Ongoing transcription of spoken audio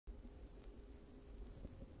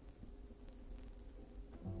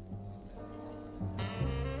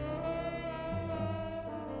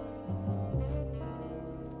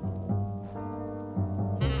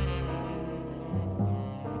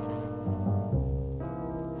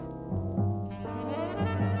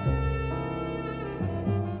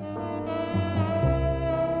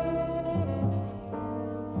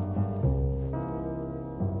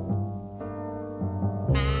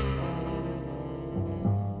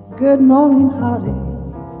Good morning, heartache,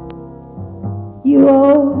 you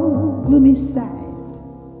old gloomy sight.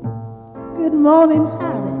 Good morning,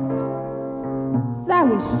 heartache, thou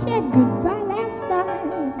we said goodbye last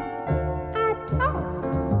night. I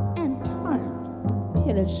tossed and turned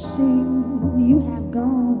till it seemed you have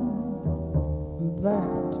gone,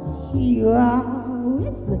 but here you are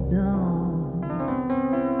with the dawn.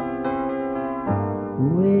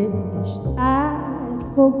 Wish I'd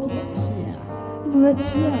forget you, but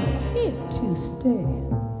you're here to stay.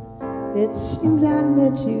 It seems I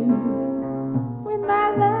met you when my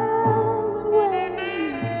love went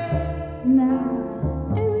away. Now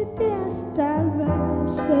every day I start by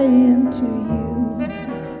saying to you,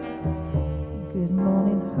 good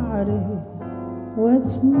morning, heartache,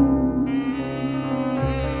 what's new?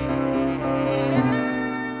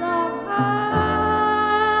 Stop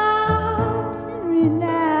haunting me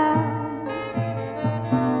now,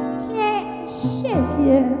 can't shake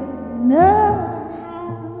you, no.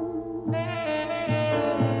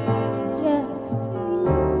 Just leave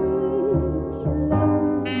me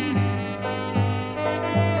alone.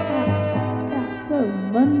 I got those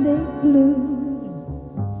Monday blues,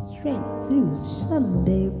 straight through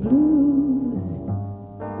Sunday blues.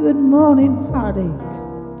 Good morning, heartache,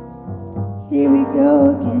 here we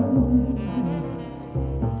go again.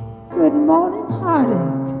 Good morning,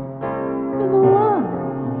 heartache, you're the one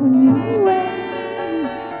who knew me well.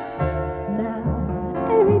 Now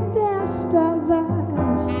every day I stop by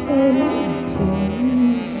saying to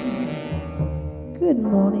you, good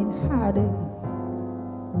morning, heartache,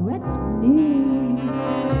 what's new?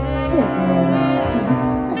 Take me away.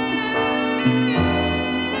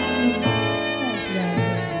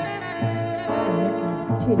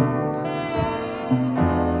 Titties get hard.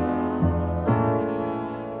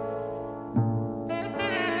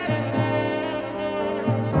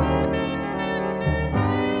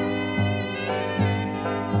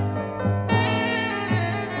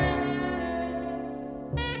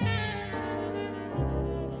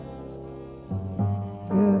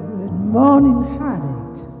 Good morning,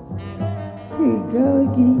 heartache, here you go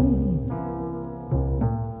again.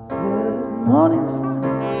 Good morning,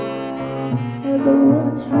 heartache, you're the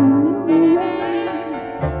one who knew me well.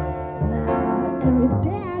 Now every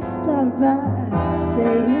day I start by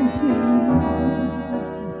saying to you,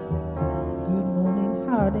 good morning,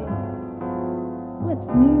 heartache, what's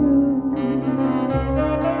new?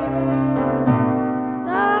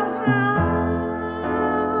 Stop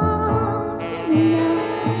haunting me now,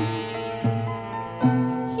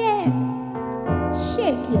 can't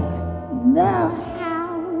shake you, no how.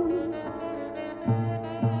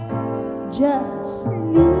 Just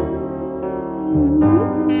leave me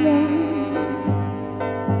alone.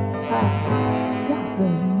 I got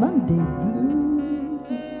those Monday blues,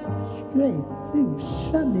 straight through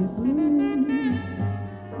Sunday blues.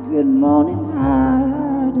 Good morning,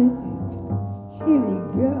 heartache, here we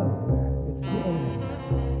go again.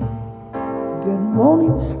 Good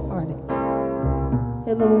morning, heartache,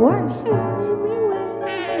 you're the one who knew me well.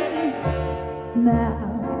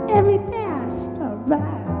 Now every day I start by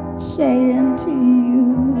saying to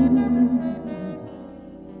you,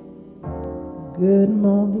 good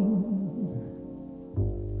morning,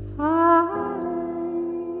 heartache,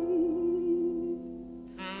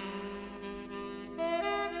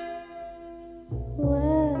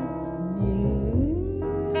 what's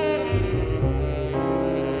new?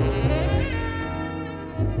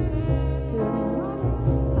 Good morning,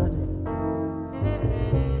 heartache,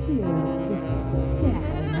 yeah, get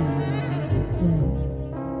out of here.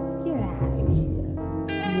 Get out of here.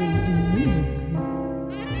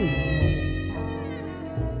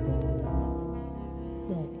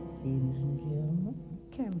 Ladies and gentlemen,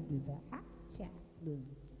 come to the hot chat room.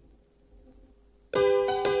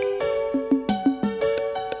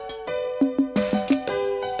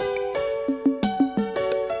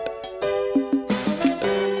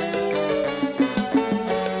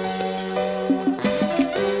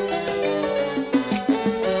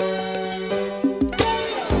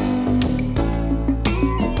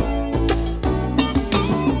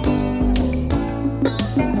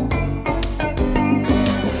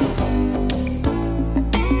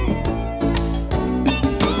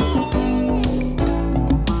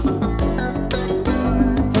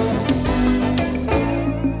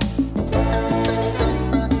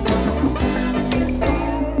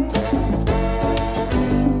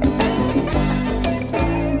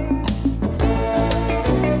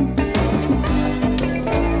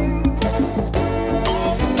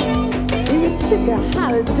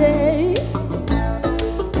 holiday.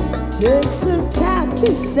 Take some time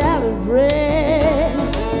to celebrate.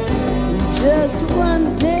 Just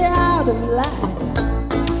one day out of life.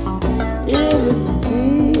 It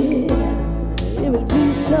would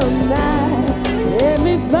be so nice.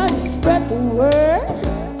 Everybody spread the word.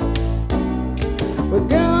 We're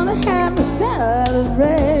gonna have a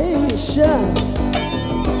celebration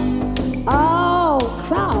all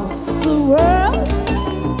across the world,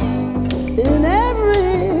 in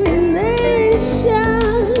every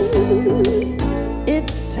nation.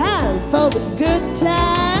 It's time for the good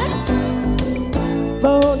times.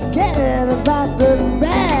 Forget about the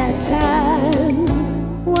bad times.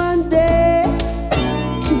 One day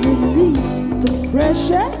to release the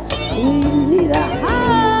pressure, we need a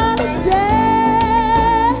holiday.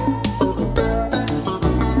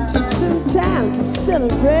 Take some time to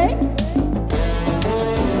celebrate.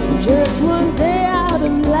 Just one day out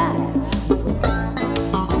of life.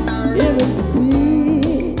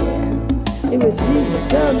 It would be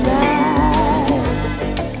so nice.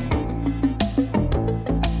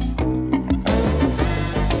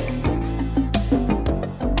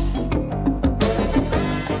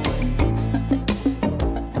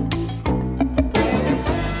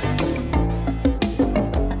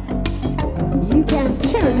 You can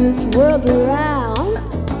turn this world around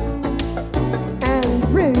and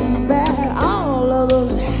bring back all of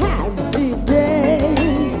those happy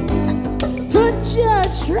days. Put your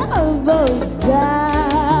trouble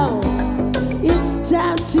down. It's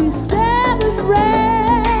time to celebrate.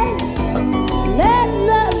 Let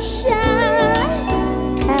love shine,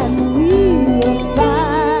 and we will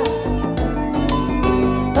find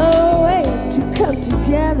a way to come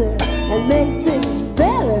together and make things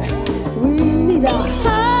better. We need a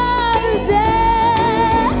holiday.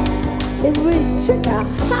 If we took a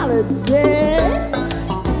holiday,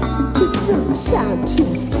 took some time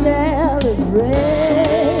to celebrate,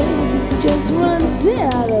 just one day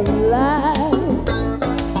out of life,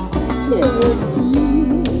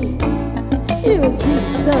 it would be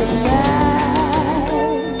so nice.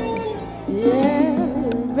 Yeah,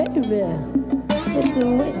 baby, it's a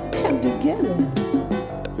way to come together.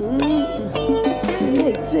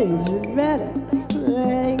 Make things better.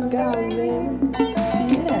 Thank God, baby.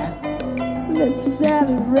 Yeah, let's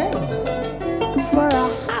celebrate for a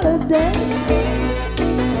holiday.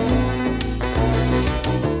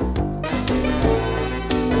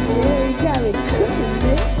 Yeah, you got me cooking,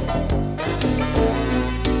 baby.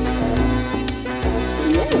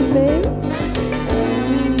 Yeah, baby.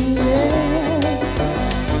 Yeah.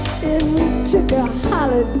 If we took a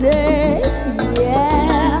holiday,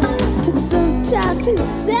 yeah, took some time to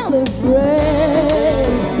celebrate.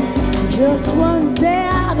 Just one day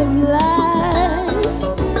out of life,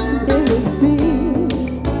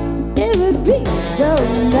 it would be so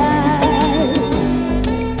nice.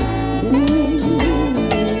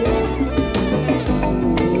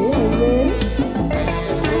 Yeah, baby.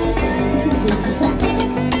 Take some time,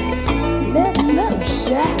 let love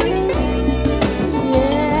shine.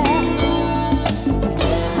 Yeah,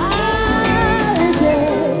 holiday,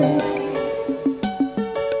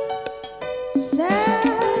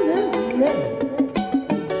 celebrate.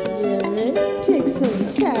 Yeah, man, take some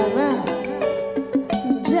time out.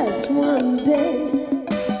 Just one day,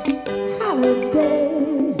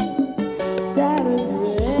 holiday,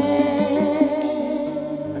 Saturday.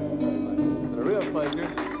 A real pleasure.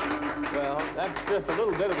 Well, that's just a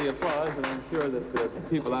little bit of the applause, and I'm sure that the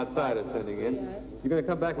people outside are sending in. You going to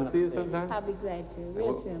come back and see us sometime? I'll be glad to,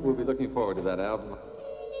 real soon. We'll be looking forward to that album.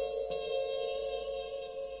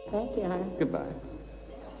 Thank you, hon. Goodbye.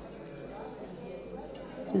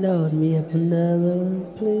 Load me up another one,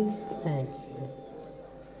 please. Thank you.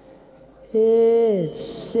 It's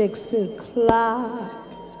 6 o'clock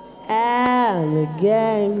and the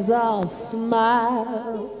gang's all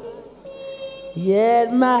smiles,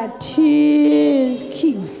 yet my tears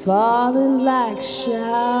keep falling like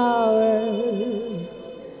showers.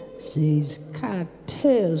 These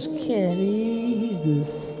cocktails can't ease the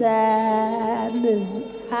sadness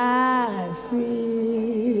I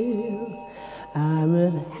feel. I'm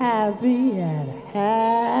unhappy at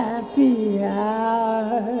happy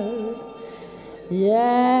hour.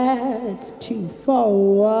 Yeah, it's 2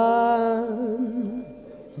 for 1,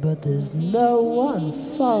 but there's no one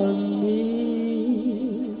for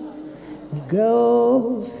me.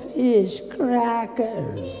 Goldfish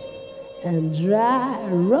crackers and dry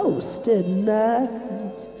roasted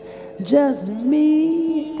nuts, just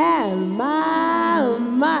me and my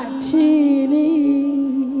martini.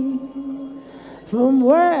 From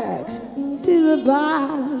work to the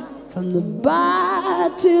bar, from the bar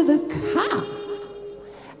to the car,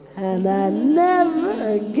 and I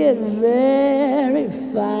never get very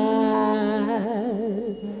far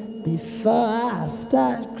before I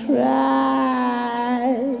start crying.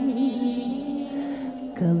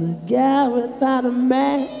 'Cause a gal without a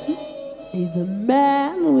man needs a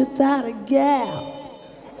man without a gal,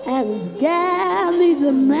 and this gal needs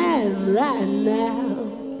a man right now.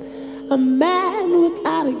 A man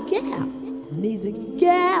without a gal needs a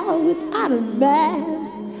gal without a man.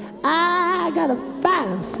 I gotta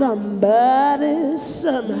find somebody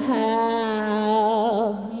somehow.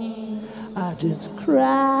 I just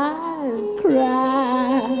cry and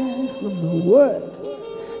cry from the work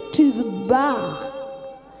to the bar,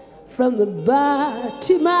 from the bar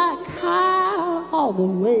to my car, all the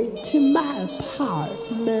way to my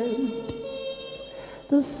apartment.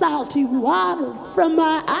 The salty water from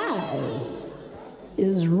my eyes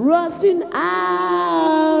is rusting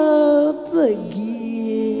out the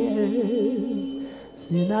gears.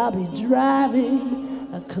 Soon I'll be driving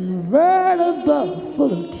a convertible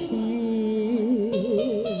full of tears.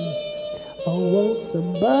 Oh, won't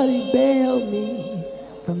somebody bail me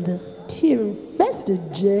from this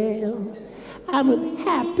tear-infested jail? I'm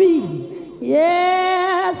unhappy,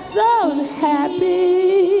 yeah, so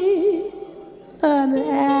unhappy.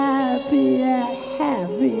 Unhappy at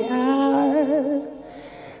happy hour.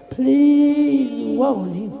 Please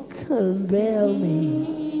won't you come bail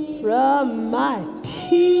me from my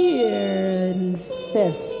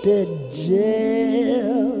tear-infested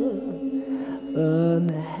jail?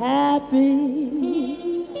 Unhappy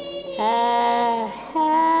at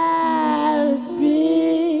happy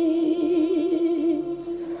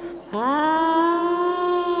hour.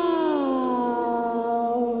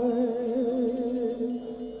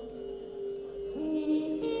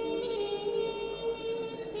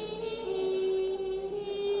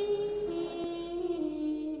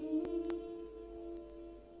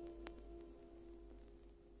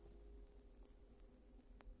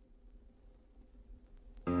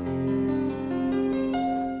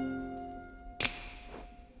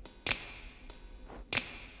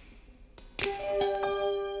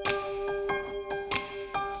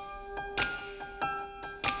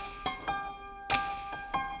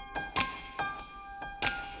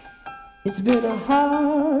 It's been a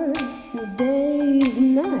hard day's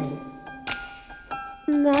night,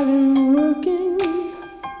 and I've been working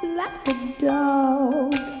like a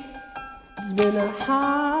dog. It's been a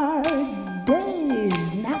hard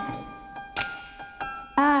day's night.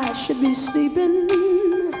 I should be sleeping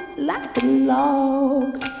like a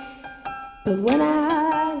log, but when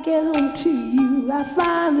I get home to you, I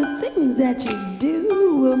find the things that you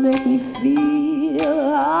do will make me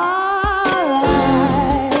feel alright.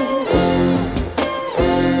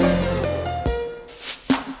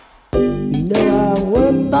 I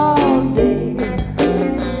worked all day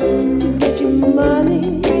to get you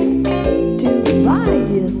money to buy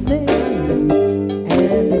you things,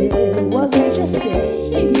 and it wasn't just a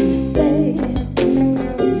here you say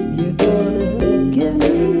you're gonna give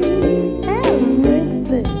me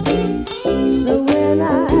everything. So when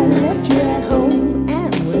I left you at home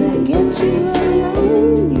and when I get you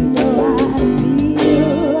alone, you know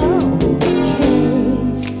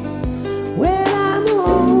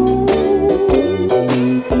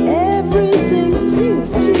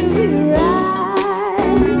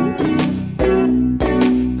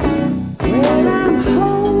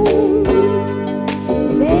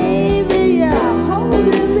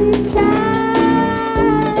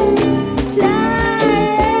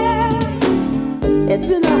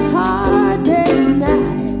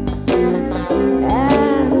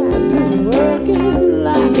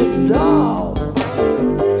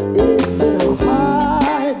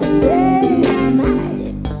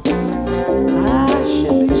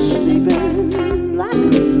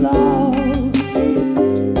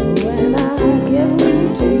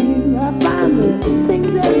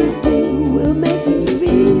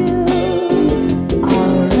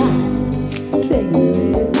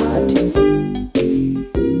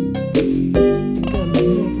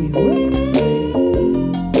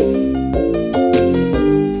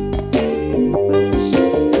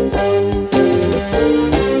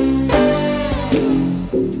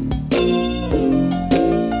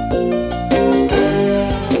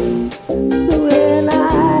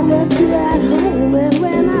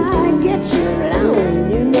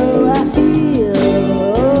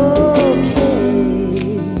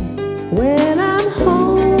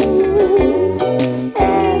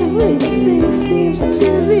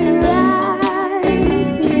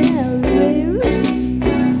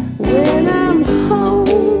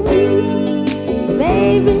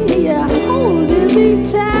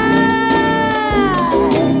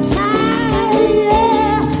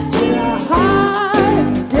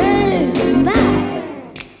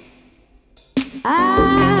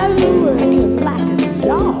I'm working like a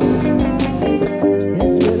dog.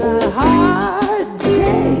 It's been a hard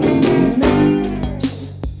day's night.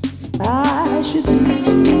 I should be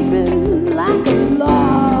sleeping like a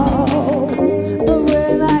log. But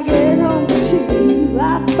when I get home to you,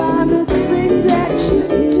 I find the things that you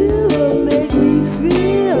do will make me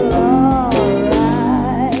feel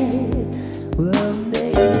alright. Will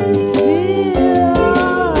make me feel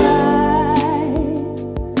alright.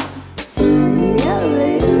 Yeah,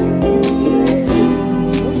 baby.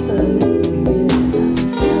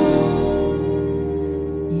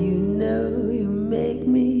 You know you make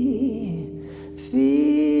me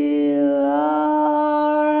feel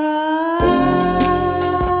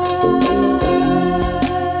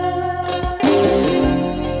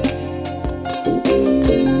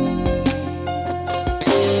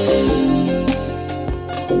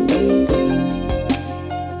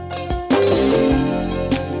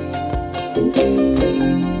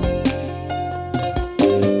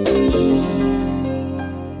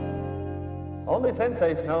Only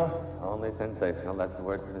sensational. Only sensational. That's the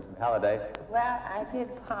word for Miss Halliday. Well, I did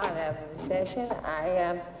part of the session.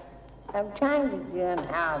 I'm trying to do an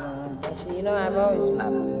album with this. You know, I've always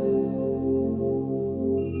loved it.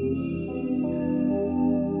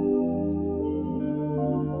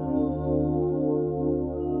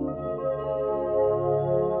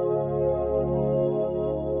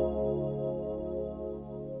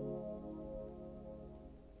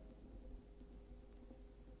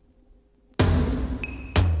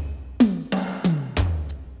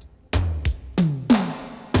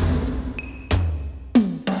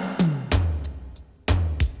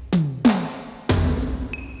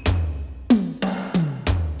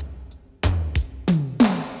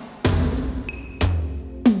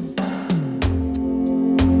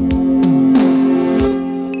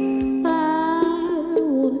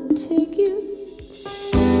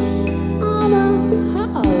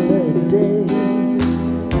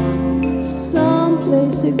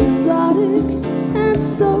 Exotic and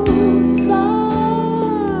so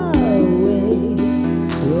far away,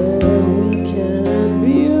 where we can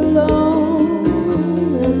be alone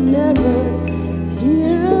and never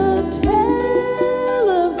hear a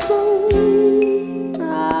telephone. I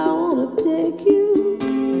wanna take you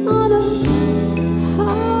on a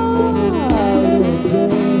holiday,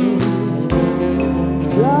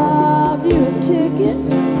 drop you a ticket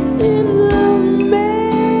in the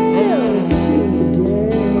mail today.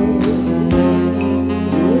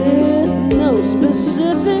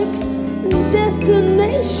 Specific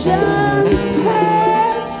destination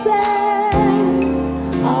per se.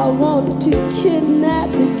 I want to kidnap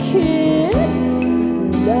the kid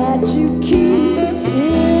that you keep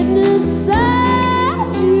hidden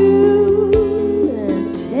inside you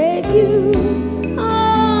and take you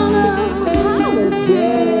on a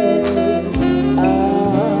holiday. A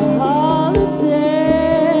holiday.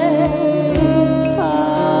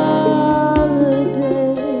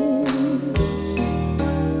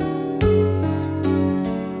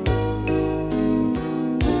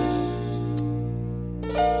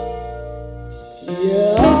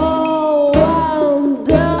 You're all wound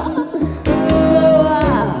up, so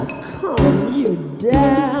I'll calm you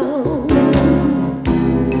down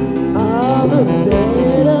on a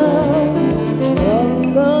bed of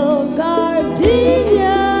jungle gardenias.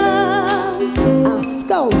 I'll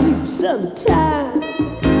scold you sometimes,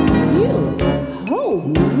 you'll hold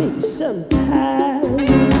me sometimes,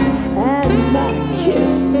 and my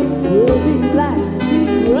kiss will be like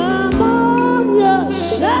sweet rum on your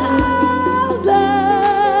shoulder.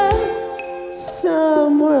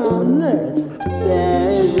 Somewhere on earth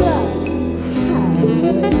there's a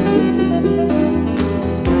highway.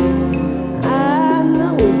 I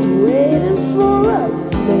know it's waiting for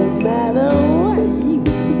us, no matter what you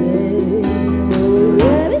say. So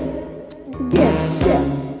ready, get set,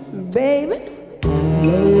 baby,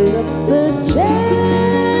 load up the jam.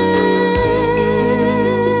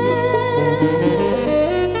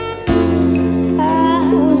 I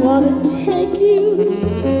wanna take you,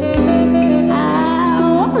 I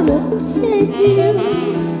wanna take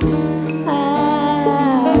you